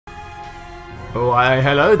Why,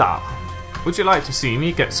 hello there. Would you like to see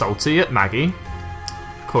me get salty at Maggie?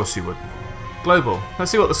 Of course you would. Global.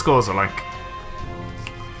 Let's see what the scores are like.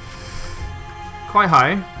 Quite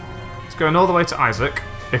high. It's going all the way to Isaac,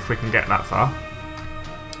 if we can get that far.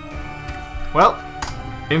 Well,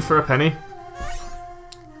 in for a penny.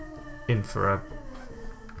 In for a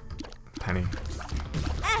penny.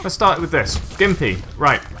 Let's start with this. Gimpy.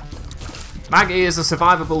 Right. Maggie is a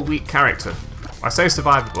survivable weak character. I say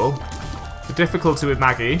survivable. The difficulty with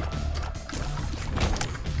Maggie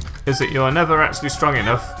is that you're never actually strong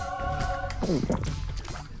enough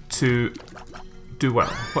to do well.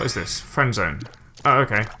 What is this? Friend zone. Oh,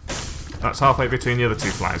 okay. That's halfway between the other two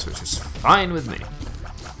flies, which is fine with me.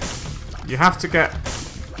 You have to get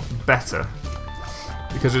better.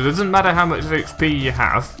 Because it doesn't matter how much HP you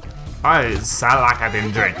have. I sound like I've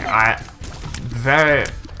been drinking. I've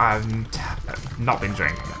not been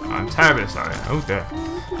drinking. I'm terribly sorry. Oh dear.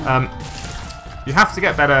 You have to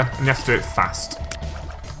get better and you have to do it fast.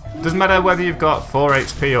 Doesn't matter whether you've got 4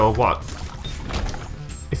 HP or what.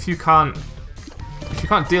 If you can't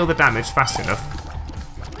deal the damage fast enough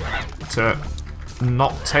to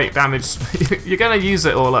not take damage, you're gonna use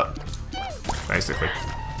it all up. Basically,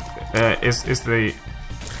 is the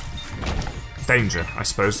danger, I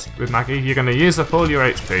suppose, with Maggie. You're gonna use up all your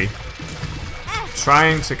HP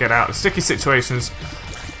trying to get out of sticky situations,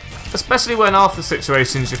 especially when half the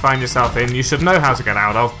situations you find yourself in you should know how to get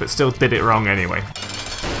out of, but still did it wrong anyway.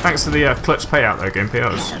 Thanks to the clutch payout though, Gimpy.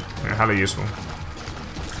 That was hella useful.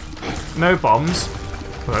 No bombs.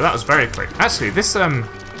 Although that was very quick. Actually, this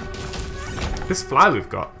fly we've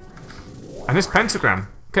got, and this pentagram.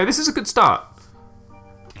 Okay, this is a good start.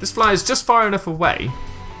 This fly is just far enough away.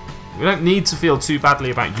 We don't need to feel too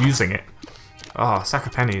badly about using it. Oh, sack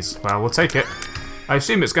of pennies. Well, we'll take it. I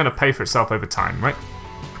assume it's going to pay for itself over time, right?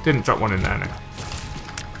 Didn't drop one in there, no.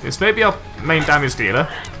 It's maybe our main damage dealer,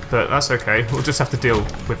 but that's okay. We'll just have to deal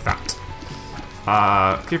with that.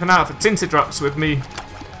 Keep an eye out for tinted rocks with me.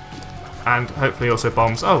 And hopefully also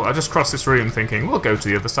bombs. Oh, I just crossed this room thinking we'll go to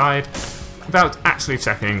the other side, without actually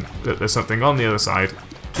checking that there's something on the other side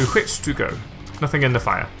to which to go. Nothing in the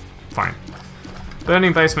fire. Fine.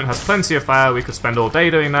 Burning basement has plenty of fire. We could spend all day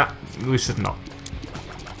doing that. We should not.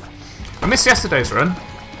 I missed yesterday's run.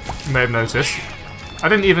 You may have noticed. I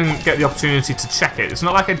didn't even get the opportunity to check it. It's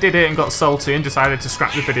not like I did it and got salty and decided to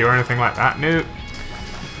scrap the video or anything like that. No.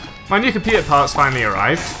 My new computer parts finally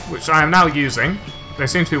arrived, which I am now using. They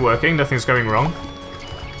seem to be working. Nothing's going wrong.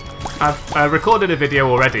 I've recorded a video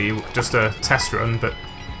already, just a test run, but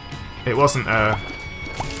it wasn't. I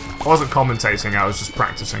wasn't commentating. I was just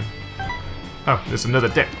practicing. Oh, there's another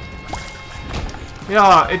dip.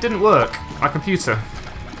 Yeah, it didn't work. My computer.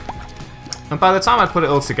 And by the time I put it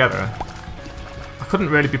all together, I couldn't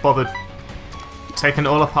really be bothered taking it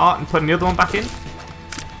all apart and putting the other one back in.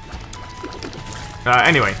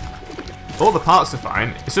 Anyway, all the parts are fine.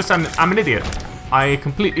 It's just I'm an idiot. I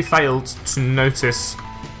completely failed to notice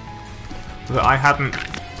that I hadn't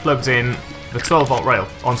plugged in the 12-volt rail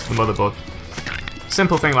onto the motherboard.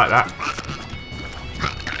 Simple thing like that.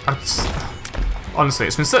 Honestly,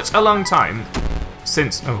 it's been such a long time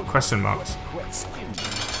since... Oh, question marks.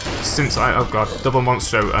 Since I... Oh god, double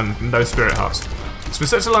monster show and no spirit hearts. It's been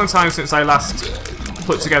such a long time since I last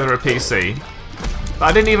put together a PC that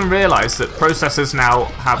I didn't even realise that processors now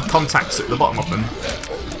have contacts at the bottom of them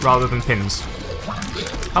rather than pins.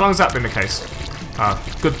 How long has that been the case?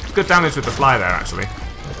 Good damage with the fly there, actually.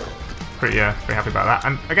 Pretty happy about that.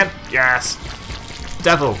 And again, yes!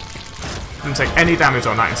 Devil! Didn't take any damage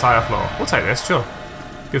on that entire floor. We'll take this, sure.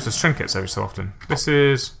 Gives us trinkets every so often. This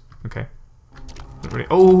is... okay. Really,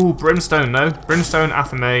 oh, Brimstone, no. Brimstone,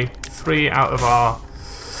 Athame, 3 out of our...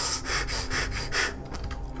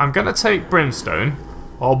 I'm gonna take Brimstone.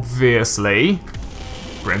 Obviously.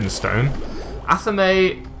 Brimstone.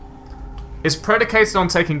 Athame is predicated on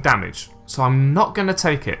taking damage, so I'm not gonna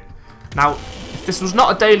take it. Now, if this was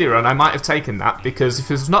not a daily run, I might have taken that, because if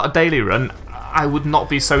this was not a daily run, I would not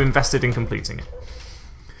be so invested in completing it.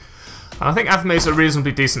 And I think Athame is a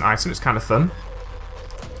reasonably decent item, it's kind of fun.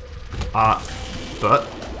 But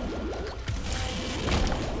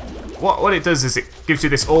what it does is it gives you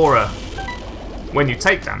this aura when you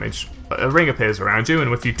take damage. A ring appears around you,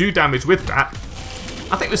 and if you do damage with that,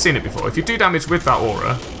 I think we've seen it before, if you do damage with that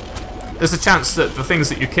aura, there's a chance that the things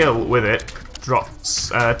that you kill with it drop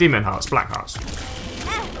demon hearts, black hearts.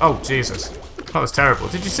 Oh, Jesus. That was terrible.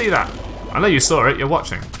 Did you see that? I know you saw it, you're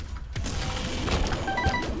watching.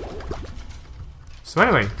 So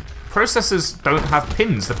anyway, processors don't have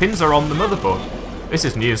pins. The pins are on the motherboard. This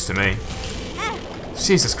is news to me.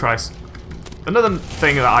 Jesus Christ. Another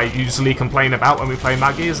thing that I usually complain about when we play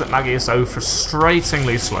Maggie is that Maggie is so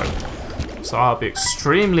frustratingly slow. So I'll be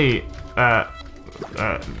extremely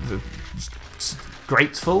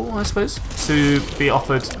grateful, I suppose, to be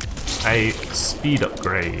offered a speed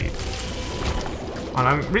upgrade. And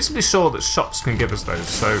I'm reasonably sure that shops can give us those,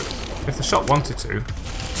 so if the shop wanted to,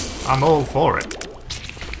 I'm all for it.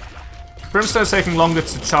 Brimstone's taking longer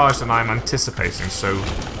to charge than I'm anticipating, so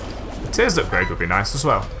the tears upgrade would be nice as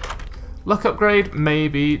well. Luck upgrade,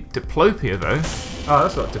 maybe. Diplopia, though. Oh,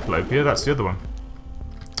 that's not Diplopia, that's the other one.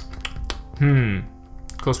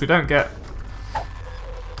 Of course, we don't get...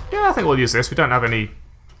 Yeah, I think we'll use this. We don't have any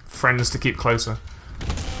friends to keep closer.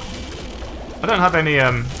 I don't have any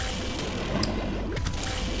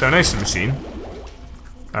donation machine.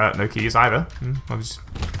 No keys either. I'll just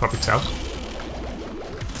probably tell.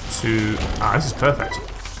 This is perfect.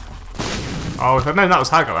 Oh, if I'd known that was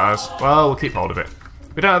Hagalaz, well, we'll keep hold of it.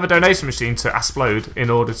 We don't have a donation machine to asplode in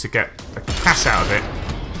order to get the cash out of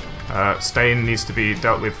it. Stain needs to be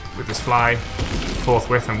dealt with this fly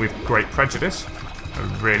forthwith and with great prejudice. I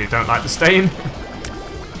really don't like the stain.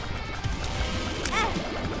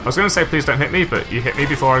 I was going to say please don't hit me, but you hit me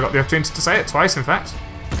before I got the opportunity to say it, twice in fact.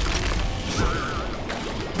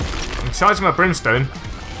 I'm charging my brimstone,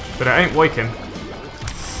 but it ain't waking.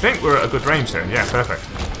 I think we're at a good range here. Yeah, perfect.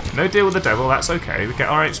 No deal with the devil, that's okay. We get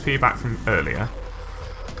our HP back from earlier.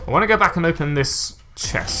 I want to go back and open this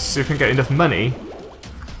chest, see if we can get enough money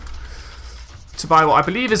to buy what I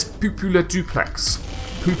believe is Pupula Duplex.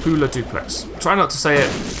 Pupula Duplex. Try not to say it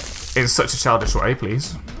in such a childish way,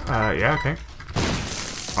 please. Yeah, okay.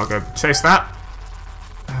 I'll go chase that.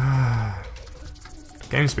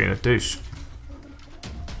 Game's being a douche.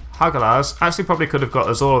 Hagalaz actually probably could have got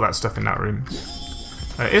us all of that stuff in that room.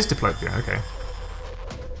 It is Diplopia, okay.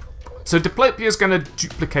 So Diplopia is going to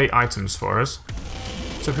duplicate items for us.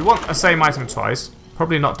 So if we want the same item twice,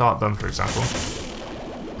 probably not Dark Bum, for example.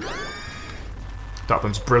 Dark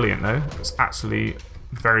Bum's brilliant though. It's actually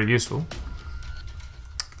very useful.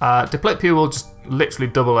 Diplopia will just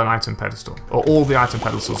literally double an item pedestal, or all the item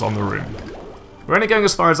pedestals on the room. We're only going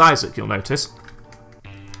as far as Isaac, you'll notice.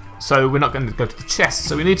 So we're not going to go to the chest,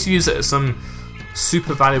 so we need to use it at some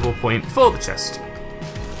super valuable point for the chest.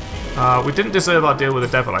 We didn't deserve our deal with the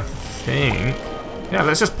devil, I think. Yeah,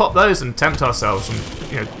 let's just pop those and tempt ourselves,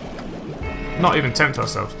 and you know, not even tempt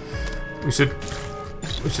ourselves. We should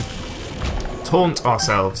taunt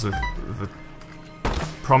ourselves with the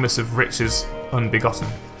promise of riches unbegotten.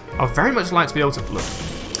 I'd very much like to be able to look.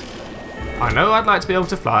 I know I'd like to be able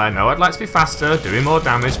to fly. I know I'd like to be faster, doing more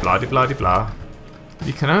damage. Blah de blah de blah.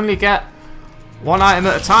 You can only get one item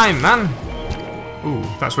at a time, man. Ooh,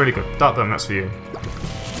 that's really good. Dark Bum, that's for you.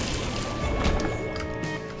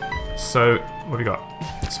 So, what have we got?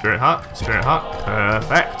 Spirit Heart,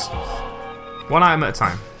 perfect. One item at a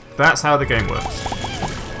time. That's how the game works.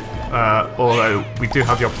 Although, we do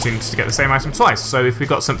have the opportunity to get the same item twice, so if we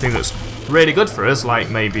got something that's really good for us, like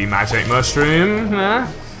maybe Magic Mushroom,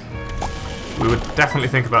 we would definitely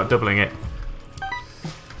think about doubling it.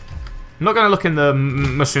 I'm not going to look in the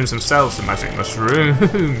mushrooms themselves, the Magic Mushroom,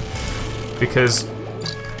 because...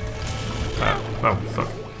 oh, fuck.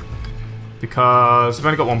 Because we've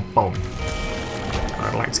only got one bomb.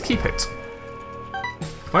 I'd like to keep it.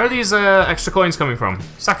 Where are these extra coins coming from?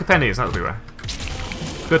 Sack of pennies, that'll be where.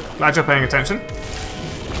 Good, glad you're paying attention.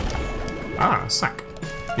 Ah, sack.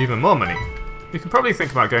 Even more money. You can probably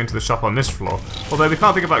think about going to the shop on this floor. Although we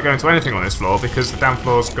can't think about going to anything on this floor because the damn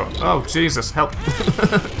floor's got... Oh, Jesus, help.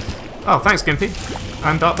 Oh, thanks, Gimpy.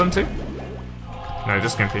 And Dark Bum too? No,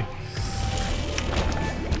 just Gimpy.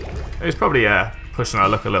 It's probably pushing our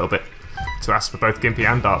luck a little bit to ask for both Gimpy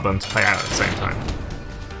and Dark Bum to pay out at the same time.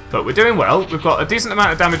 But we're doing well. We've got a decent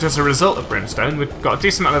amount of damage as a result of Brimstone. We've got a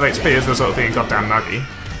decent amount of HP as a result of being goddamn Maggie.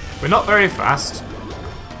 We're not very fast.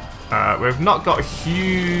 We've not got a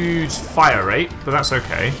huge fire rate, but that's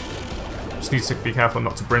okay. Just need to be careful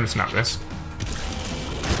not to Brim Snap this.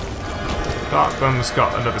 Dark Bum's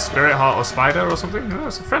got another Spirit Heart or Spider or something. No,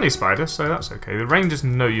 it's a friendly spider, so that's okay. The range is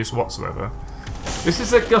no use whatsoever. This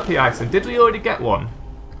is a Guppy item. Did we already get one?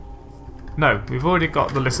 No, we've already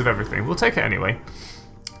got the list of everything. We'll take it anyway.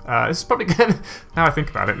 This is probably good. Now I think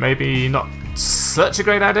about it, maybe not such a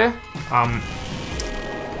great idea. I'm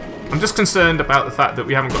just concerned about the fact that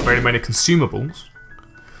we haven't got very many consumables.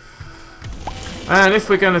 And if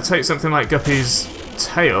we're going to take something like Guppy's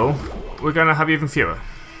tail, we're going to have even fewer.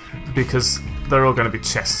 Because they're all going to be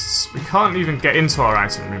chests. We can't even get into our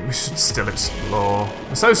item room. We should still explore.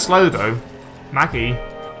 We're so slow though. Maggie,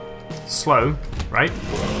 slow, right?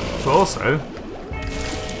 But also,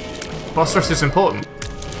 boss rush is important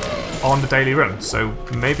on the daily run, so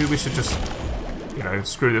maybe we should just you know,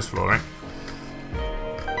 screw this floor, right?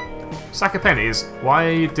 Sack of pennies, why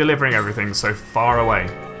are you delivering everything so far away?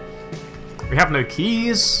 We have no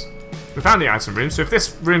keys. We found the item room, so if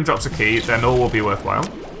this room drops a key, then all will be worthwhile.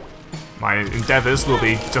 My endeavours will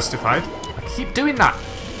be justified. I keep doing that.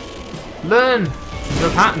 Learn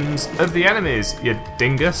the patterns of the enemies, you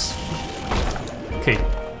dingus. Key.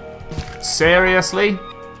 Seriously?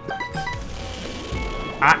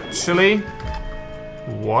 Actually?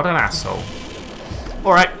 What an asshole.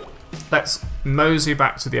 Alright, let's mosey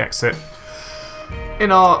back to the exit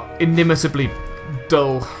in our inimitably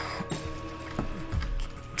dull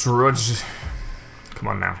drudge. Come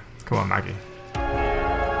on now. Come on, Maggie.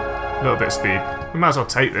 A little bit of speed. We might as well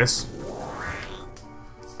take this.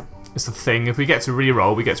 It's the thing. If we get to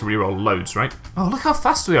reroll, we get to reroll loads, right? Oh, look how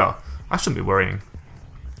fast we are. I shouldn't be worrying.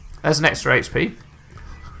 There's an extra HP.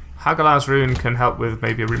 Hagalaz's rune can help with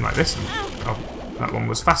maybe a room like this. Oh, that one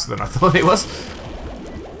was faster than I thought it was.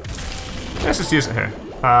 Let's just use it here.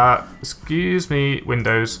 Excuse me,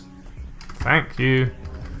 Windows. Thank you.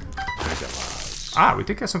 Ah, we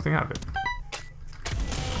did get something out of it.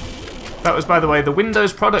 That was, by the way, the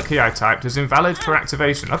Windows product key I typed is invalid for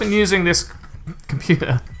activation. I've been using this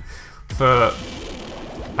computer for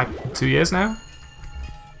like 2 years now.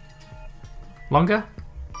 Longer?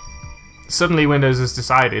 Suddenly Windows has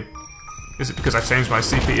decided, is it because I changed my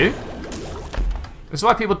CPU? This is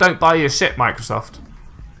why people don't buy your shit, Microsoft.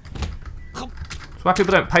 It's why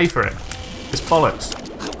people don't pay for it. It's bollocks.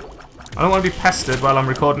 I don't want to be pestered while I'm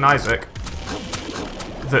recording Isaac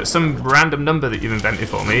that some random number that you've invented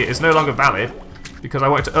for me is no longer valid because I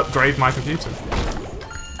want to upgrade my computer.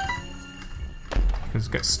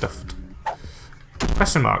 Just get stuffed.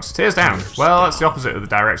 Question marks. Tears down. Well, that's the opposite of the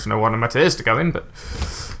direction I wanted my tears to go in, but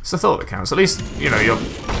it's the thought that counts. At least, you know, you're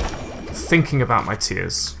thinking about my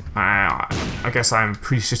tears. I guess I'm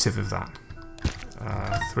appreciative of that.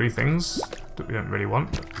 3 things that we don't really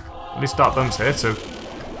want. At least Dark Bum's here, so...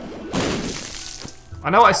 I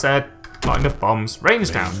know what I said. Not enough bombs.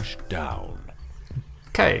 Range down.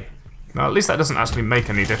 Okay. Well, at least that doesn't actually make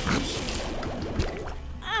any difference.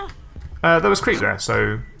 There was creep there,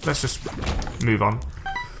 so let's just move on.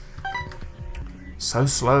 So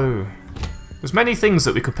slow. There's many things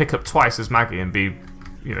that we could pick up twice as Maggie and be,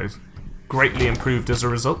 you know, greatly improved as a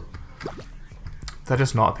result. They're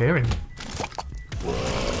just not appearing.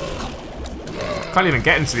 Can't even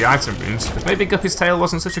get into the item rooms, because maybe Guppy's tail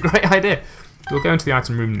wasn't such a great idea. We'll go into the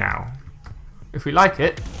item room now. If we like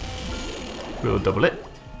it, we'll double it.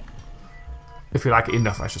 If we like it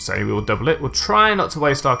enough, I should say, we will double it. We'll try not to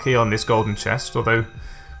waste our key on this golden chest, although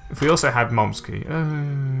if we also had Mom's key...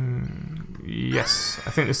 yes,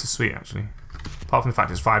 I think this is sweet, actually. Apart from the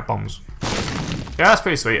fact it's 5 bombs. Yeah, that's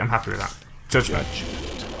pretty sweet. I'm happy with that. Judgment.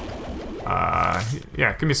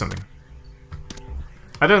 Yeah, give me something.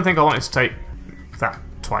 I don't think I wanted to take that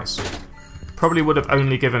twice. Probably would have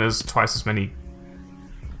only given us twice as many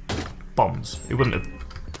bombs. It wouldn't have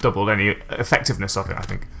doubled any effectiveness of it, I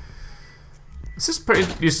think. This is pretty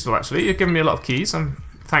useful, actually. You've given me a lot of keys. I'm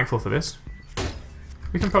thankful for this.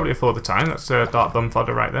 We can probably afford the time. That's a Dark Bum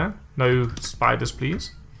fodder right there. No spiders,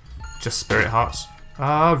 please. Just spirit hearts.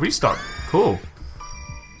 Restock. Cool.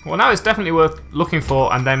 Well, now it's definitely worth looking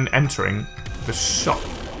for and then entering the shop.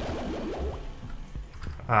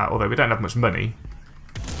 Although we don't have much money.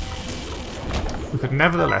 We could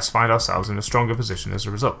nevertheless find ourselves in a stronger position as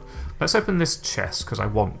a result. Let's open this chest, because I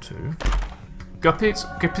want to. Guppy's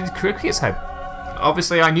Cricket's head.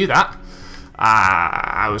 Obviously, I knew that.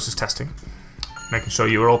 I was just testing. Making sure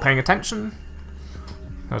you were all paying attention.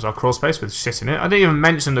 There's our crawl space with shit in it. I didn't even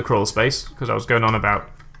mention the crawl space, because I was going on about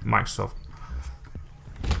Microsoft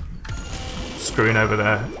screwing over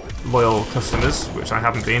their loyal customers, which I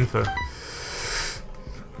haven't been for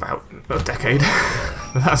about a decade.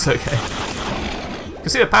 But that's okay. You can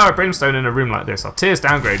see the power of brimstone in a room like this. Our tears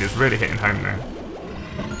downgrade is really hitting home now.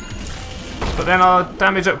 But then our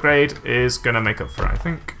damage upgrade is going to make up for it, I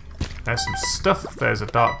think. There's some stuff. There's a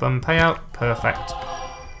Dark Bum payout. Perfect.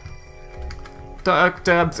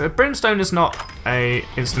 Brimstone is not a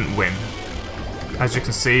instant win. As you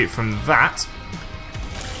can see from that,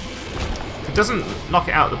 it doesn't knock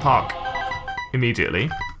it out of the park immediately.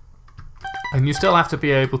 And you still have to be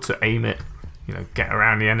able to aim it, you know, get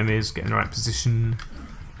around the enemies, get in the right position.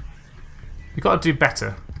 You've got to do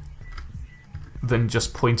better than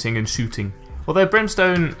just pointing and shooting. Although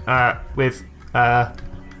Brimstone with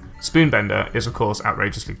Spoonbender is, of course,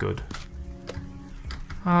 outrageously good.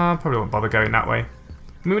 Probably won't bother going that way.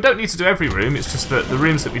 I mean, we don't need to do every room, it's just that the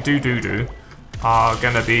rooms that we do are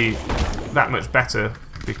going to be that much better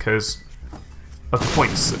because of the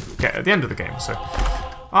points that we get at the end of the game. So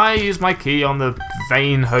I used my key on the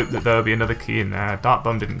vain hope that there would be another key in there. Dark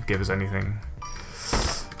Bum didn't give us anything.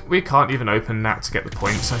 We can't even open that to get the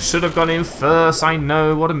points. I should have gone in first. I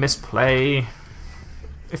know, what a misplay.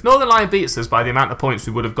 If Northern Lion beats us by the amount of points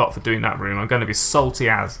we would have got for doing that room, I'm going to be salty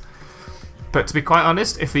as. But to be quite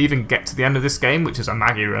honest, if we even get to the end of this game, which is a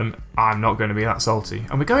Maggie run, I'm not going to be that salty.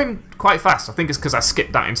 And we're going quite fast. I think it's because I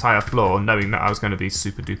skipped that entire floor knowing that I was going to be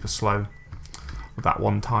super duper slow with that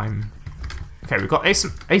one time. Okay, we've got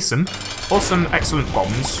awesome, excellent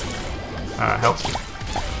bombs. Help.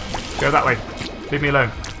 Go that way. Leave me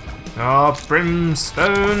alone. Oh,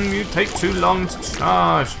 Brimstone, you take too long to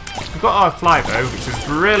charge. We've got our fly though, which is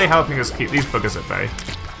really helping us keep these buggers at bay.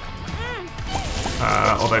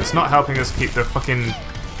 Although it's not helping us keep the fucking...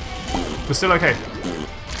 We're still okay.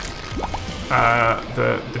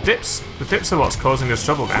 The dips are what's causing us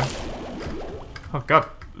trouble now. Oh god,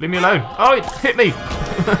 leave me alone. Oh, it hit me!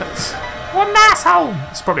 What an asshole!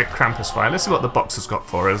 It's probably a Krampus fire. Let's see what the box has got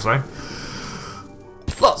for us though.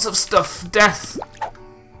 Lots of stuff. Death.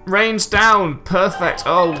 Range down. Perfect.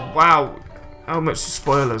 Oh, wow. How much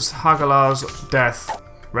spoilers. Hagalaz's death.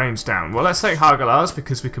 Range down. Well, let's take Hagalaz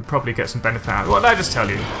because we could probably get some benefit out of it. What did I just tell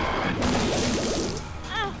you?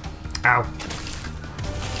 Ow.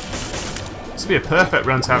 This would be a perfect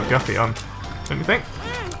run to have Guppy on, don't you think?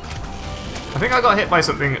 I think I got hit by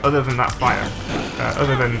something other than that fire.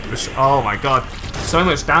 Other than the oh my god. So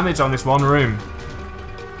much damage on this one room.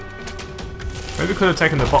 Maybe we could have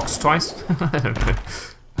taken the box twice. I don't know.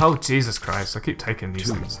 Oh, Jesus Christ. I keep taking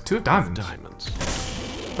these things. 2 of diamonds.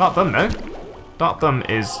 Dark Bum, no? Dark Bum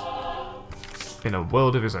is in a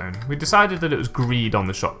world of his own. We decided that it was greed on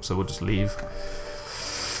the shop, so we'll just leave.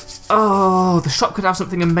 Oh, the shop could have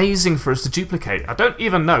something amazing for us to duplicate. I don't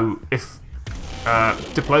even know if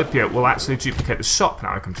Diplopia will actually duplicate the shop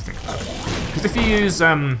now I come to think about it. Because if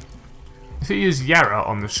you use Yara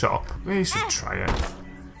on the shop, we should try it.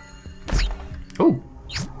 Oh.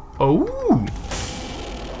 Oh.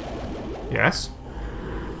 Yes.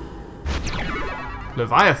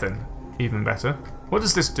 Leviathan. Even better. What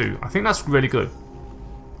does this do? I think that's really good.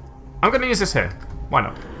 I'm going to use this here. Why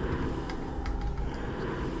not?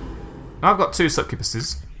 Now I've got 2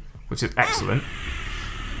 succubuses, which is excellent.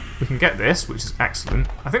 We can get this, which is excellent.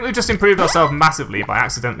 I think we've just improved ourselves massively by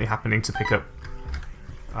accidentally happening to pick up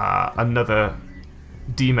another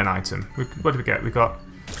demon item. What did we get? We got...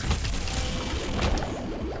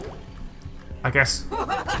 I guess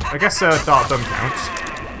Dark Bum counts.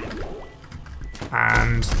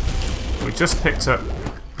 And we just picked up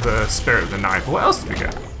the Spirit of the Night. But what else did we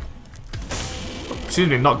get? Excuse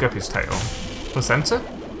me, not Guppy's tail. Placenta?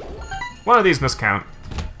 One of these must count.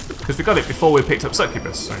 Because we got it before we picked up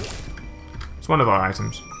Succubus, so it's one of our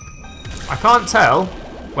items. I can't tell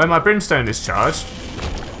when my Brimstone is charged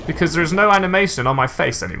because there is no animation on my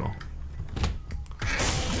face anymore.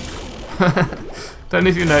 Don't know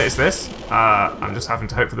if you noticed this. I'm just having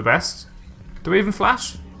to hope for the best. Do we even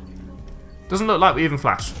flash? Doesn't look like we even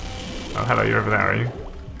flash. Oh, hello, you're over there, are you?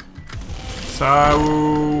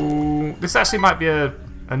 So this actually might be a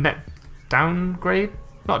net downgrade.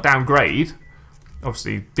 Not downgrade.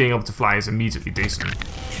 Obviously, being able to fly is immediately decent.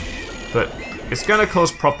 But it's going to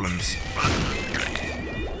cause problems.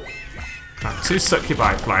 Now, 2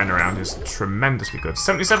 succubi flying around is tremendously good.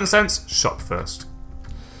 77 cents, shop first.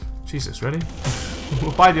 Jesus, really?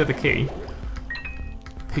 We'll buy the other key.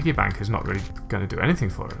 Piggy bank is not really going to do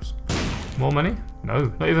anything for us. More money?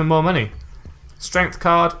 No, not even more money. Strength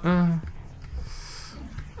card?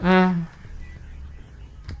 I'm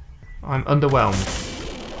underwhelmed.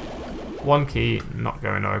 1 key, not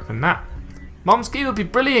going to open that. Mom's key would be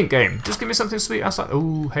brilliant game. Just give me something sweet outside.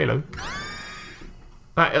 Oh, Halo.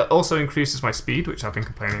 That also increases my speed, which I've been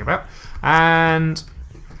complaining about. And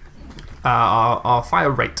our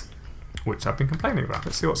fire rate, which I've been complaining about.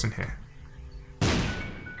 Let's see what's in here.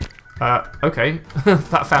 Okay,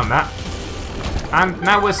 that found that. And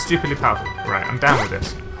now we're stupidly powerful. Right, I'm down with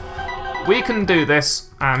this. We can do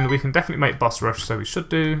this, and we can definitely make boss rush, so we should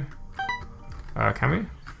do... can we?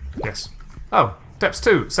 Yes. Oh, depths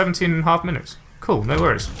 2, 17.5 minutes. Cool, no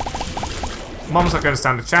worries. Mom's not going to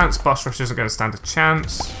stand a chance. Boss rush isn't going to stand a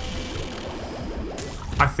chance.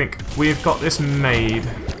 I think we've got this made.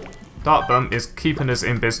 Dark Bum is keeping us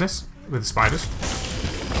in business with the spiders.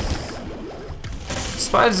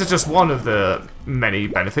 Spiders are just one of the many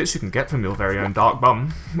benefits you can get from your very own Dark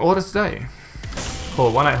Bum. Order today.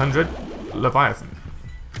 Call 1-800-LEVIATHAN.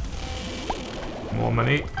 More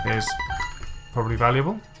money is probably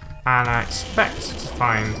valuable. And I expect to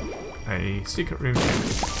find a secret room here.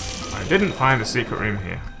 I didn't find a secret room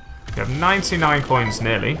here. We have 99 coins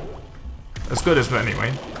nearly. As good as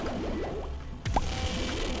anyway.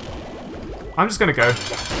 I'm just going to go.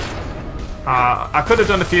 I could have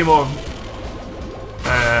done a few more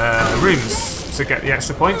rooms to get the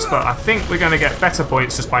extra points, but I think we're going to get better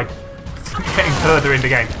points just by getting further in the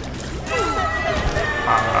game.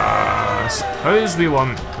 I suppose we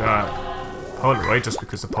want Polaroid, just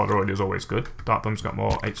because the Polaroid is always good. Dark Bum's got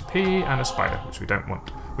more HP and a spider, which we don't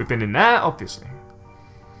want. We've been in there, obviously.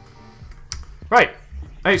 Right,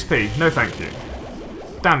 HP, no thank you.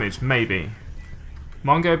 Damage, maybe.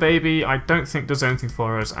 Mongo Baby, I don't think does anything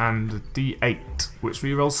for us, and D8, which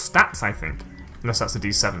rerolls stats, I think. Unless that's a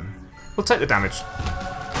D7. We'll take the damage.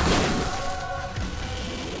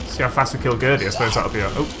 See how fast we kill Gertie. I suppose that'll be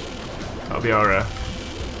our... Oh, that'll be our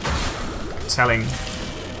telling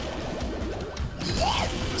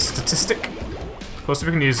statistic. Of course, if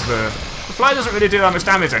we can use the fly doesn't really do that much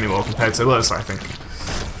damage anymore compared to us, I think.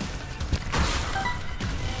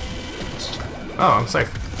 Oh, I'm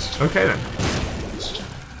safe. Okay then.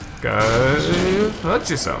 Go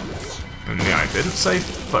fudge yourself. And yeah, I didn't say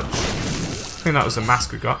fudge. I think that was the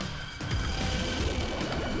mask we got.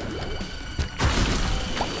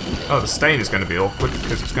 Oh, the stain is going to be awkward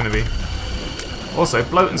because it's going to be... Also,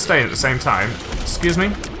 bloat and stain at the same time. Excuse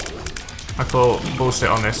me? I call bullshit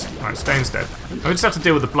on this. Right, stain's dead. And we just have to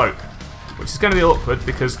deal with the bloat, which is going to be awkward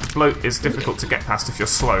because the bloat is difficult to get past if you're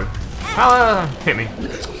slow. Hit me.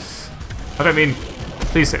 I don't mean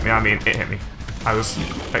please hit me, I mean it hit me. I was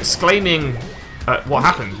exclaiming at what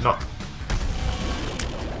happened, not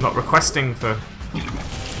requesting for, you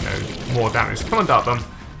know, more damage. Come on, Dark Bum.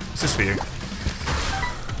 This is for you.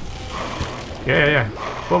 Yeah.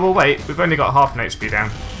 Well, we'll wait. We've only got half an HP down.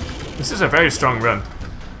 This is a very strong run.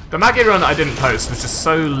 The Maggie run that I didn't post was just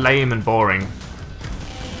so lame and boring.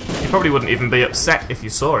 You probably wouldn't even be upset if you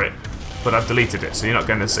saw it, but I've deleted it, so you're not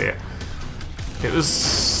going to see it.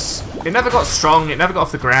 It never got strong, it never got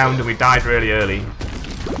off the ground, and we died really early.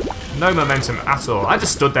 No momentum at all. I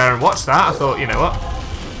just stood there and watched that. I thought, you know what?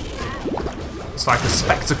 It's like a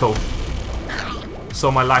spectacle. Saw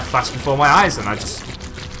my life flash before my eyes, and I just,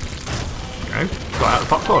 you know, got out the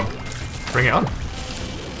popcorn. Bring it on.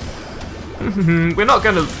 We're not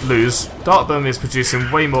going to lose. Dark Bum is producing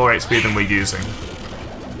way more HP than we're using.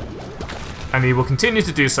 And he will continue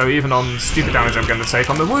to do so even on stupid damage I'm going to take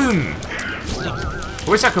on the wound. I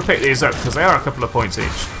wish I could pick these up because they are a couple of points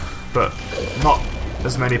each, but not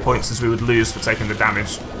as many points as we would lose for taking the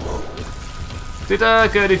damage. Did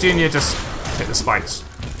Gertie Jr. just hit the spikes?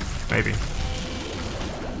 Maybe.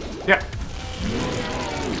 Yeah.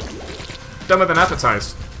 Dumber than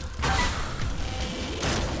advertised.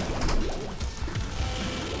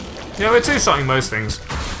 Yeah, we're two-shotting most things.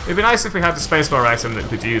 It'd be nice if we had the spacebar item that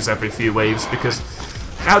we could use every few waves, because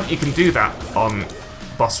now that you can do that on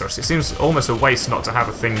boss rush, it seems almost a waste not to have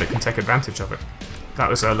a thing that can take advantage of it. That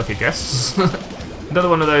was a lucky guess. Another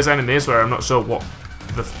one of those enemies where I'm not sure what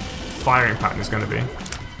the firing pattern is going to be.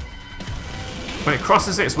 When it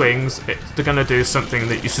crosses its wings, they're going to do something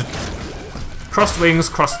that you should... Crossed wings,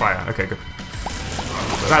 crossfire. Okay, good.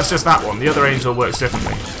 But that's just that one. The other angel works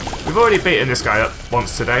differently. We've already beaten this guy up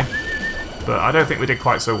once today, but I don't think we did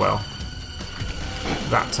quite so well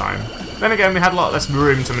that time. Then again, we had a lot less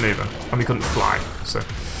room to manoeuvre, and we couldn't fly, so...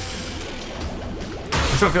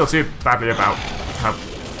 I shouldn't feel too badly about how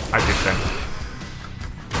I did then.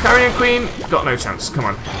 Carrion Queen, got no chance, come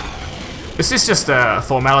on. This is just a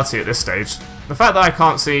formality at this stage. The fact that I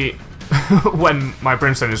can't see when my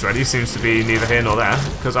Brimstone is ready seems to be neither here nor there,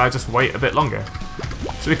 because I just wait a bit longer.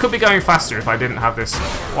 So we could be going faster if I didn't have this,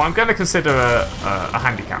 what I'm going to consider a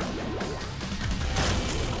handicap.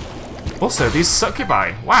 Also, these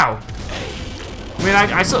succubi, wow. I mean,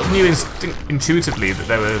 I sort of knew intuitively that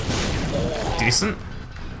they were decent,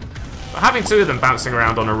 but having two of them bouncing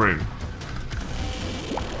around on a room,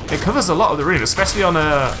 it covers a lot of the room, especially on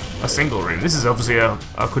a single room. This is obviously a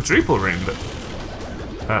quadruple room, but...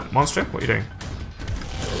 Monster, what are you doing?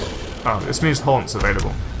 Oh, this means Haunt's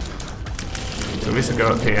available. So we should go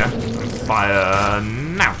up here and fire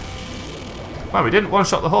now. Wow, we didn't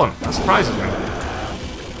one-shot the Haunt. That surprises me.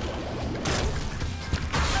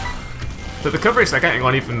 But the coverage they're getting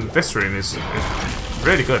on even this room is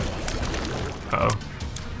really good. Uh-oh.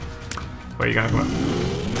 Where are you going to come up?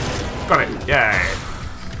 Got it. Yay.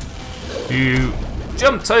 You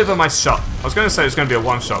jumped over my shot. I was going to say it was going to be a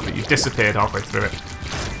one-shot, but you disappeared halfway through it.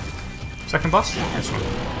 Second boss? This one.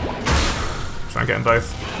 Try and get them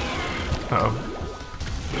both. Uh-oh.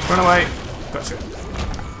 Run away. Gotcha.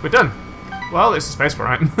 We're done. Well, it's a spacebar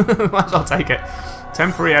item. Might as well take it.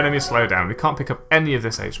 Temporary enemy slowdown. We can't pick up any of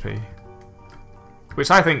this HP. Which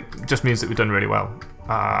I think just means that we've done really well.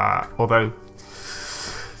 Although,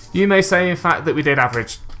 you may say, in fact, that we did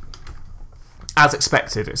average as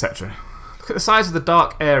expected, etc. Look at the size of the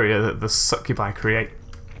dark area that the succubi create.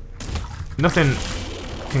 Nothing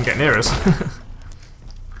can get near us.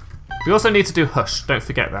 We also need to do Hush, don't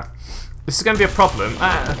forget that. This is going to be a problem.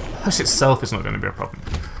 Hush itself is not going to be a problem.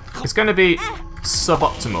 It's going to be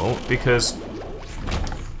suboptimal because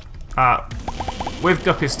with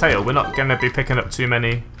Guppy's tail we're not going to be picking up too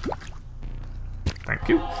many, thank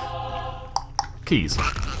you, keys.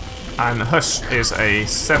 And Hush is a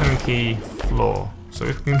 7-key floor, so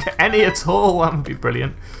if we can get any at all, that would be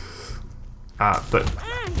brilliant. But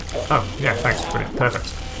oh yeah, thanks, brilliant,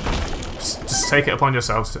 perfect. Just take it upon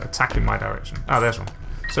yourselves to attack in my direction. Oh, there's one.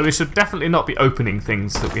 So we should definitely not be opening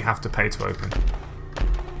things that we have to pay to open.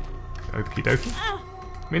 Okie dokie.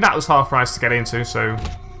 I mean, that was half price to get into, so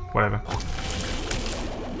whatever.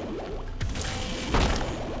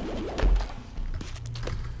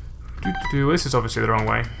 This is obviously the wrong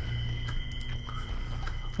way.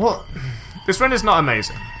 What? This run is not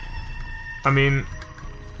amazing. I mean,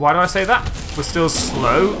 why do I say that? We're still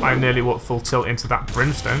slow. I nearly walked full tilt into that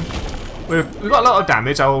brimstone. We've got a lot of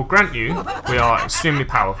damage, I will grant you. We are extremely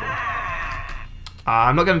powerful.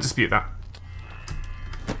 I'm not going to dispute that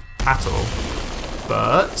at all.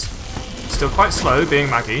 But still quite slow, being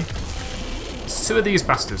Maggie. It's two of these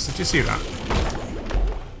bastards, did you see that?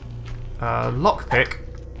 Lockpick.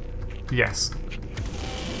 Yes.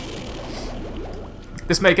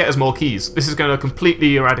 This may get us more keys. This is going to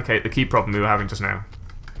completely eradicate the key problem we were having just now.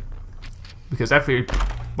 Because every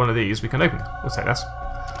one of these we can open. We'll take this.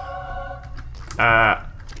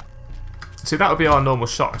 See, that would be our normal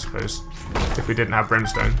shot, I suppose, if we didn't have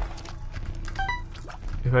brimstone.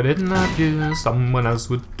 If I didn't have you, someone else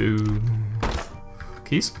would do.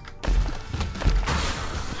 Keys?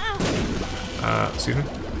 Excuse me.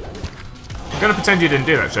 I'm going to pretend you didn't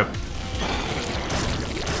do that, Chub.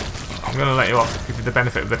 I'm going to let you off, give you the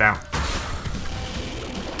benefit of the doubt.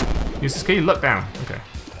 Use this key, look down. Okay.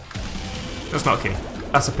 That's not a key.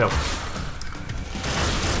 That's a pill.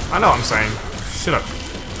 I know what I'm saying. Shut up.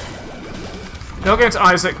 Now we're going to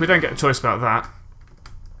Isaac, we don't get a choice about that.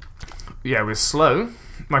 Yeah, we're slow.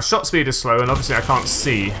 My shot speed is slow, and obviously I can't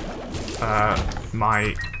see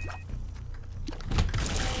my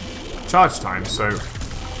charge time, so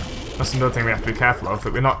that's another thing we have to be careful of,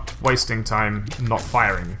 that we're not wasting time not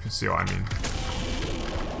firing, if you see what I mean.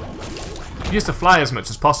 Use to fly as much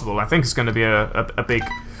as possible, I think it's going to be a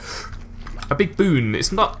big boon.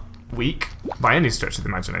 It's not weak by any stretch of the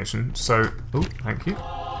imagination, so oh, thank you.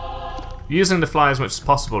 Using the fly as much as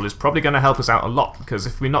possible is probably going to help us out a lot, because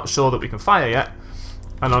if we're not sure that we can fire yet,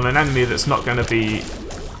 and on an enemy that's not going to be,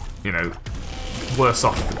 you know, worse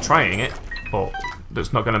off for trying it, or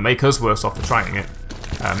that's not going to make us worse off for trying it.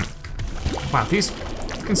 Wow, these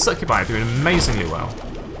fucking succubi are doing amazingly well.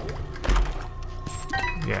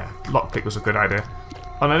 Yeah, lockpick was a good idea.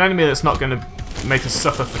 On an enemy that's not going to make us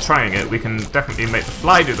suffer for trying it, we can definitely make the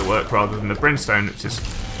fly do the work rather than the brimstone, which is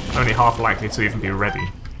only half likely to even be ready.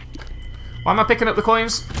 Why am I picking up the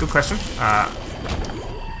coins? Good question.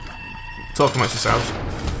 Talk amongst yourselves.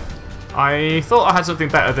 I thought I had something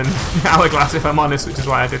better than the hourglass, if I'm honest, which is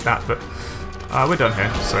why I did that, but we're done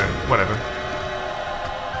here, so whatever.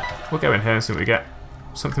 We'll go in here and see what we get.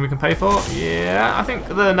 Something we can pay for? Yeah, I think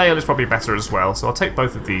the nail is probably better as well, so I'll take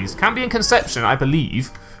both of these. Can be in conception, I believe.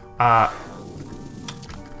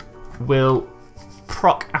 Will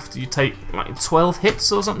proc after you take like 12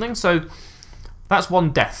 hits or something, so that's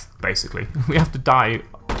one death, basically. We have to die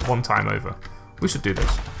one time over. We should do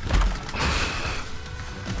this.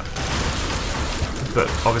 But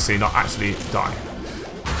obviously not actually die.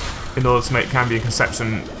 In order to make Cambion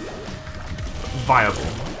Conception viable.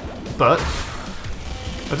 But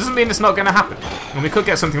that doesn't mean it's not going to happen. And we could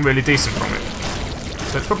get something really decent from it.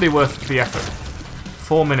 So it's probably worth the effort.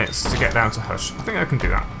 4 minutes to get down to Hush. I think I can do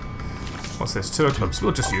that. What's this? 2 of clubs.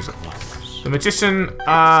 We'll just use it. The Magician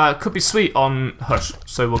could be sweet on Hush,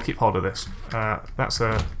 so we'll keep hold of this. That's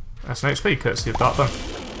an HP, courtesy of Dark Bun.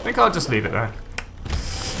 I think I'll just leave it there.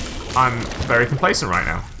 I'm very complacent right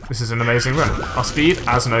now. This is an amazing run. Our speed,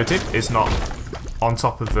 as noted, is not on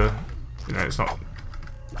top of the... You know, it's not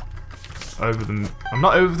over the... I'm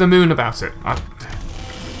not over the moon about it. I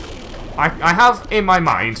have, in my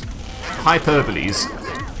mind, hyperboles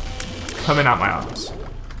coming out my arms.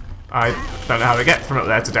 I don't know how to get from up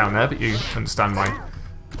there to down there, but you understand my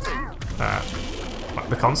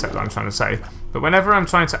the concept that I'm trying to say. But whenever I'm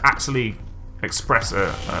trying to actually express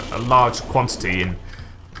a large quantity in,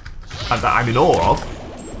 that I'm in awe of,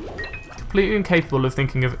 completely incapable of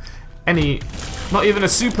thinking of any, not even a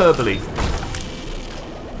superbole.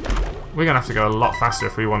 We're going to have to go a lot faster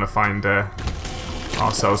if we want to find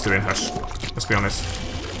ourselves doing Hush. Let's be honest.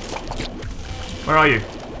 Where are you?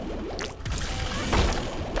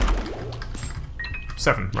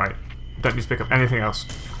 7, right. Don't need to pick up anything else.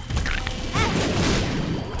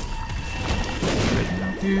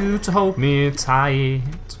 You to hold me tight.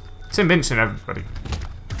 Tim Minchin, everybody.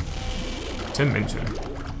 Tim Minchin.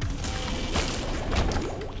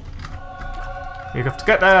 You have to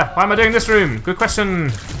get there. Why am I doing this room? Good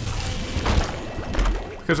question.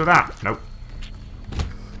 Because of that. Nope.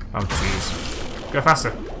 Oh, jeez. Go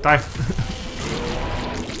faster. Die.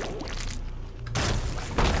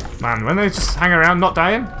 Man, when they just hang around not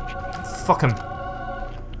dying, fuck them.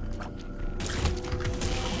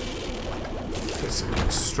 It's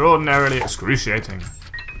extraordinarily excruciating.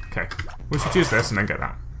 Okay, we should use this and then get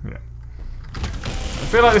that. Yeah. I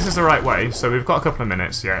feel like this is the right way, so we've got a couple of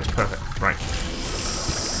minutes. Yeah, it's perfect. Right.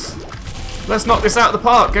 Let's knock this out of the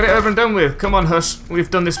park. Get it over and done with. Come on, Hush.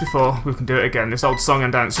 We've done this before. We can do it again. This old song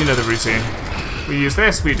and dance. You know the routine. We use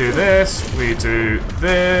this. We do this. We do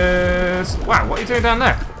this. Wow, what are you doing down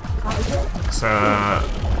there? It's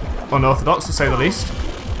unorthodox to say the least.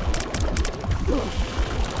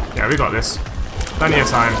 Yeah, we got this. Plenty of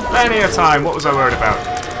time. Plenty of time. What was I worried about?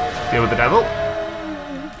 Deal with the devil.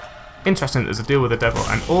 Interesting that there's a deal with the devil.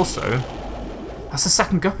 And also, that's the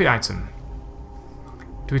second guppy item.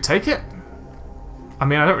 Do we take it? I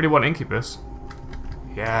mean, I don't really want Incubus.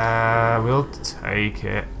 Yeah, we'll take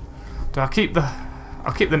it. I'll keep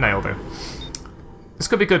the nail though. This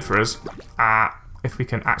could be good for us if we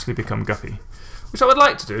can actually become guppy, which I would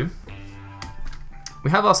like to do.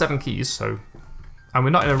 We have our 7 keys, so, and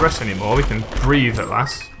we're not in a rush anymore. We can breathe at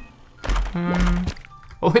last.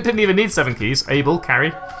 Well, we didn't even need 7 keys. Able,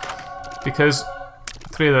 carry, because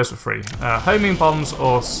 3 of those were free. Homing bombs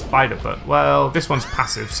or spider butt. Well, this one's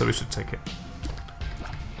passive, so we should take it.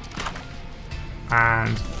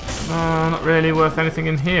 And not really worth anything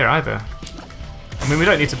in here either. I mean, we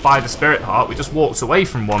don't need to buy the spirit heart. We just walked away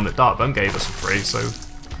from one that Darkbun gave us for free. So,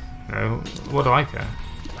 you know, what do I care?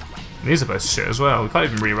 And these are both shit as well. We can't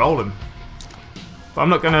even re-roll them. But I'm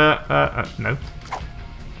not gonna. No.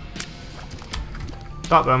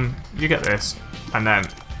 Darkbun, you get this, and then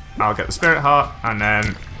I'll get the spirit heart, and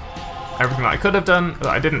then everything that I could have done that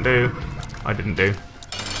I didn't do, I didn't do.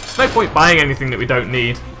 There's no point buying anything that we don't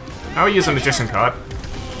need. Now we use a magician card,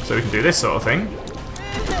 so we can do this sort of thing.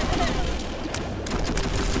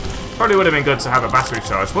 Probably would have been good to have a battery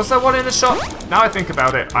charge. Was there one in the shop? Now I think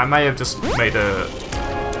about it, I may have just made a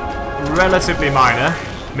relatively minor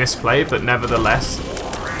misplay, but nevertheless,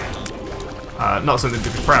 not something to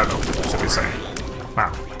be proud of, should we say.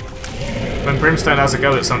 Wow. When Brimstone has a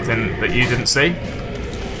go at something that you didn't see,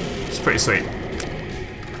 it's pretty sweet.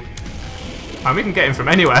 And we can get him from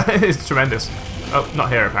anywhere, it's tremendous. Oh, not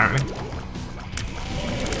here apparently.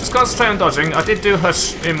 Just concentrate on dodging. I did do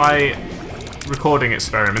Hush in my recording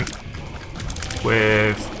experiment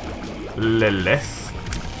with Lilith.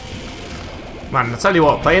 Man, I tell you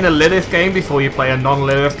what, playing a Lilith game before you play a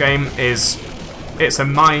non-Lilith game it's a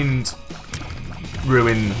mind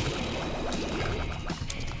ruin.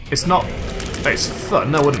 It's not, it's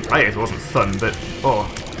fun. I wouldn't play it if it wasn't fun, but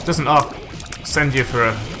it doesn't send you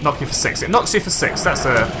for knock you for 6. It knocks you for 6. That's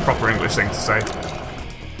a proper English thing to say.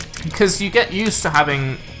 Because you get used to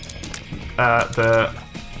having the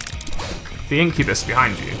Incubus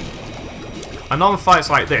behind you. And on fights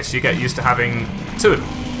like this, you get used to having 2 of them.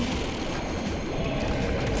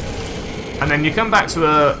 And then you come back to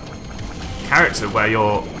a character where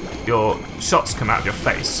your shots come out of your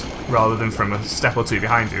face rather than from a step or 2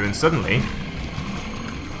 behind you, and suddenly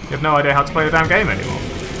you have no idea how to play the damn game anymore.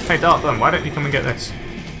 Hey Darkbun, why don't you come and get this?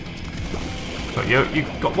 Look, you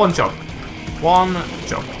got one job. One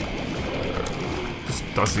job. Just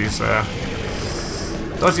dodge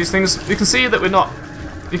these things. You can see that we're not.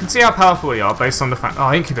 You can see how powerful we are based on the fact.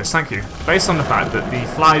 Oh, Incubus, thank you. Based on the fact that the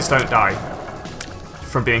flies don't die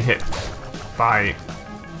from being hit by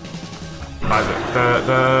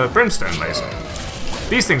the brimstone laser.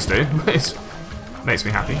 These things do. It makes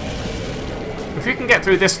me happy. If we can get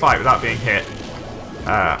through this fight without being hit,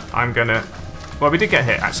 I'm gonna. Well, we did get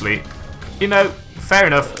hit actually. You know, fair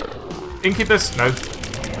enough. Incubus, no.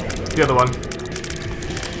 The other one.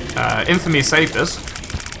 Infamy saved us.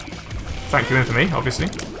 Thank you, Infamy, obviously.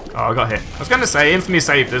 Oh, I got hit. I was going to say Infamy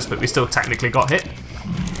saved us, but we still technically got hit.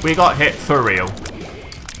 We got hit for real.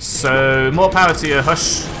 So, more power to you,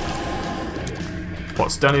 Hush.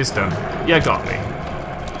 What's done is done. You got me.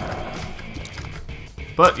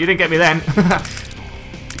 But you didn't get me then.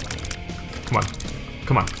 Come on.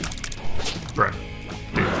 Come on. Bro.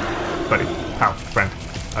 Dude. Buddy. Pal. Friend.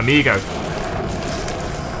 Amigo.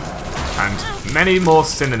 And many more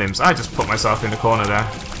synonyms. I just put myself in the corner there.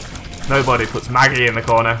 Nobody puts Maggie in the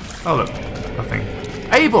corner. Oh look, nothing.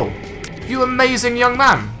 Abel! You amazing young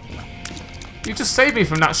man! You just saved me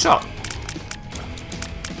from that shot.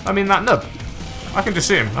 I mean, that nub. I can just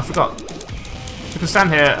shoot him. I forgot. You can stand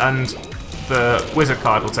here and the wizard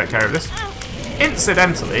card will take care of this.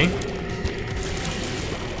 Incidentally,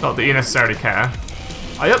 not that you necessarily care,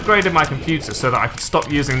 I upgraded my computer so that I could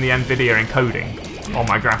stop using the NVIDIA encoding on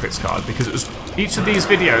my graphics card, because it was each of these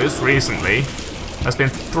videos recently has been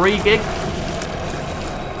 3 gig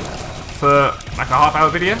for like a half-hour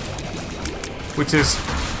video, which is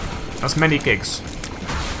that's many gigs.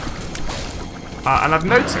 And I've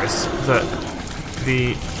noticed that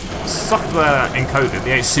the software encoder,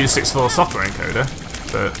 the H.264 software encoder,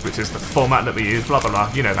 which is the format that we use, blah blah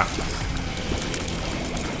blah, you know that,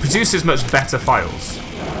 produces much better files.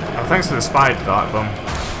 Oh, thanks for the spider dart bomb.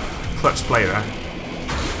 Clutch play there.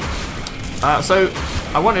 So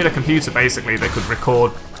I wanted a computer basically that could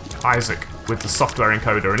record Isaac with the software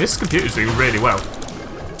encoder, and this computer's doing really well.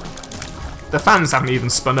 The fans haven't even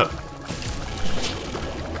spun up.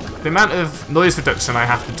 The amount of noise reduction I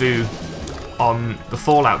have to do on the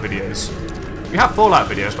Fallout videos. We have Fallout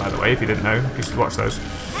videos, by the way, if you didn't know. You should watch those.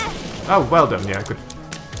 Oh, well done, yeah, good.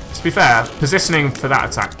 To be fair, positioning for that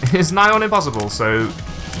attack is nigh on impossible, so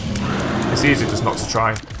it's easy just not to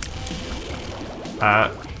try.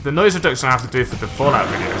 The noise reduction I have to do for the Fallout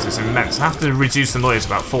videos is immense. I have to reduce the noise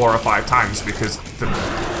about 4 or 5 times because the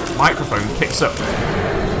microphone picks up.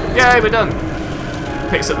 Yay, we're done!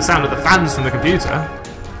 Picks up the sound of the fans from the computer.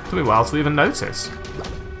 Took me a while to even notice.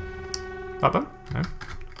 That done? No.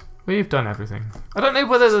 We've done everything. I don't know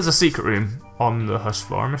whether there's a secret room on the Hush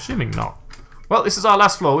floor. I'm assuming not. Well, this is our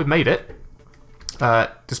last floor. We've made it.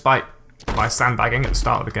 Despite my sandbagging at the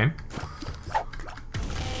start of the game.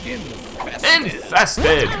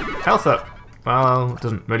 Infested! Health up. Well, it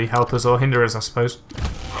doesn't really help us or hinder us, I suppose.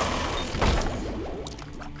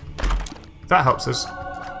 That helps us.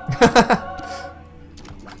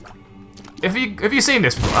 Have you seen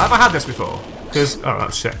this before? Have I had this before? Because, oh,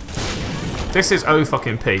 that's shit. This is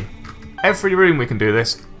O-fucking-P. Every room we can do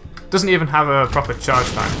this. Doesn't even have a proper charge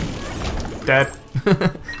time. Dead.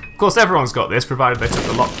 Of course, everyone's got this, provided they took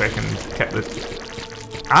the lockpick and kept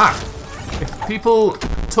the... Ah! If people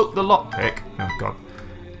took the lockpick... Oh, God.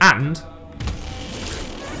 And...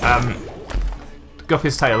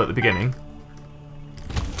 Guppy's tail at the beginning.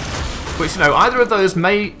 Which, you know, either of those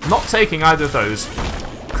may... Not taking either of those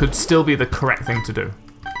could still be the correct thing to do.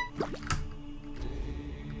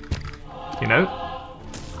 You know?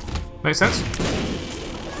 Makes sense?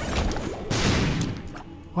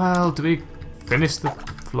 Well, do we finish the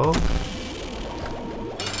floor?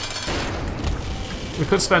 We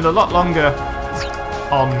could spend a lot longer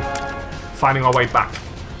on finding our way back.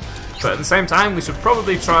 But at the same time, we should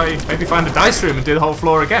probably try, maybe find a dice room and do the whole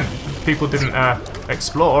floor again. People didn't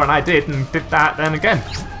explore, and I did, and did that then again.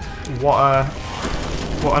 What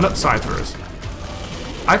an upside for us.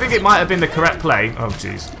 I think it might have been the correct play, oh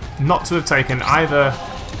jeez, not to have taken either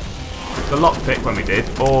the lockpick when we did,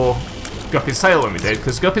 or Guppy's tail when we did,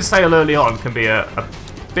 because Guppy's tail early on can be a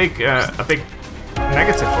big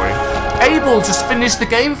negative for you. Abel just finished the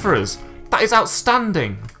game for us. That is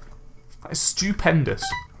outstanding. That is stupendous.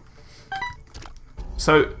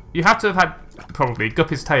 So you have to have had probably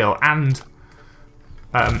Guppy's tail and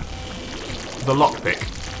the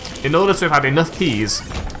lockpick in order to have had enough keys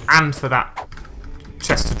and for that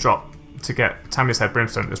chest to drop to get Tammy's Head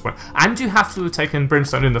Brimstone at this point. And you have to have taken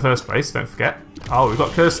Brimstone in the first place, don't forget. Oh, we've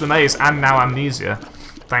got Curse of the Maze and now Amnesia,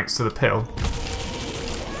 thanks to the pill.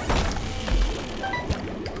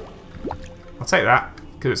 I'll take that,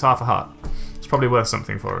 because it's half a heart. It's probably worth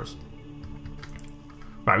something for us.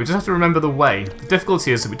 Right, we just have to remember the way. The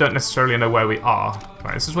difficulty is that we don't necessarily know where we are.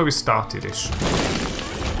 Right, this is where we started-ish.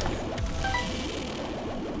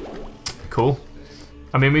 Cool.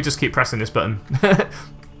 I mean, we just keep pressing this button.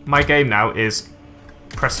 My game now is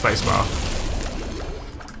press spacebar.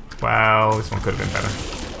 Well, this one could have been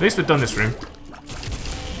better. At least we've done this room.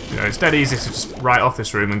 You know, it's dead easy to just write off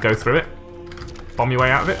this room and go through it. Bomb your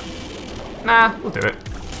way out of it. Nah, we'll do it.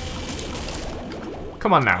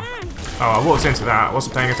 Come on now. Oh, I walked into that. I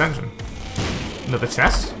wasn't paying attention. Another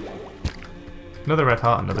chest. Another red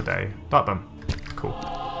heart, another day. Dart bum. Cool.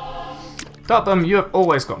 Dart bum, you have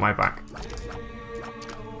always got my back.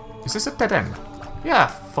 Is this a dead end? Yeah,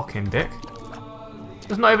 fucking dick.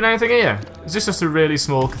 There's not even anything here. Is this just a really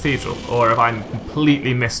small cathedral? Or have I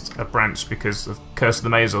completely missed a branch because of Curse of the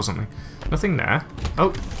Maze or something? Nothing there.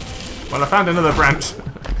 Oh. Well, I found another branch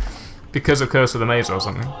because of Curse of the Maze or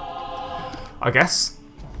something. I guess.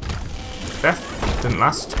 Death didn't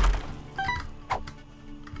last.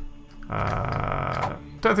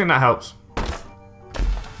 Don't think that helps.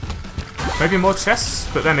 Maybe more chests,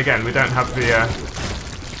 but then again, we don't have the...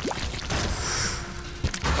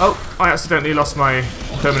 Oh, I accidentally lost my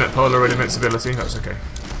permanent polar invincibility. That's okay.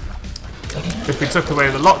 If we took away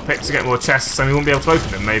the lockpick to get more chests, then we wouldn't be able to open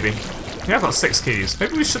them, maybe. Yeah, I've got 6 keys.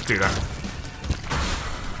 Maybe we should do that.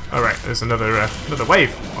 Alright, there's another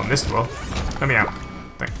wave on this floor. Let me out.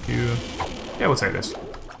 Thank you. Yeah, we'll take this.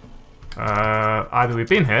 Either we've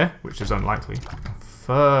been here, which is unlikely.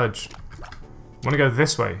 Fudge. I want to go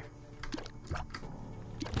this way.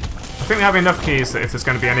 I think we have enough keys that if there's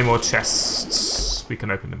going to be any more chests, we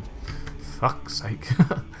can open them. Fuck's sake.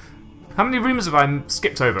 How many rooms have I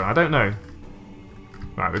skipped over? I don't know.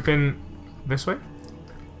 Right, we've been this way?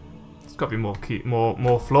 There's got to be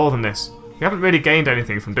more floor than this. We haven't really gained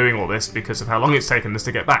anything from doing all this because of how long it's taken us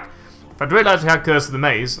to get back. If I'd realised we had Curse of the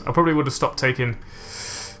Maze, I probably would have stopped taking...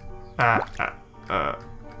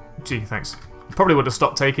 gee, thanks. I probably would have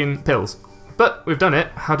stopped taking pills. But we've done it.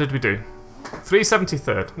 How did we do?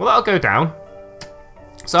 373rd. Well, that'll go down.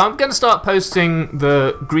 So I'm going to start posting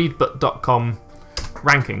the greedbutt.com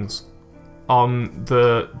rankings on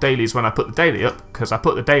the dailies when I put the daily up, because I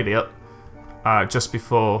put the daily up just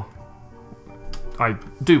before I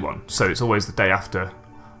do one, so it's always the day after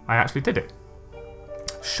I actually did it.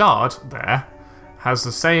 Shard there has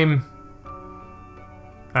the same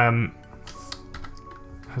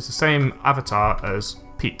avatar as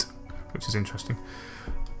Pete, which is interesting.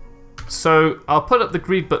 So I'll put up the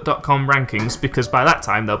greedbutt.com rankings because by that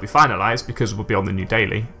time they'll be finalised because we'll be on the new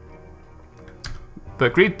daily.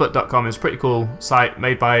 But greedbutt.com is a pretty cool site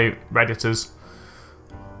made by Redditors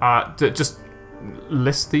that just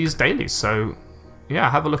lists these dailies. So yeah,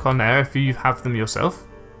 have a look on there if you have them yourself.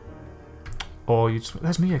 Or you just...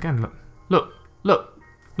 There's me again, look. Look, look.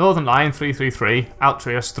 Northern Lion 333,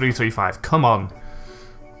 Altrius 335. Come on.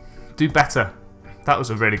 Do better. That was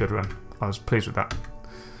a really good run. I was pleased with that.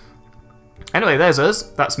 Anyway, there's us.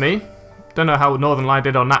 That's me. Don't know how Northern Lion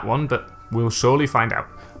did on that one, but we'll surely find out.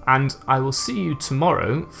 And I will see you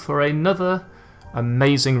tomorrow for another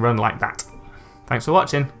amazing run like that. Thanks for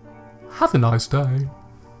watching. Have a nice day.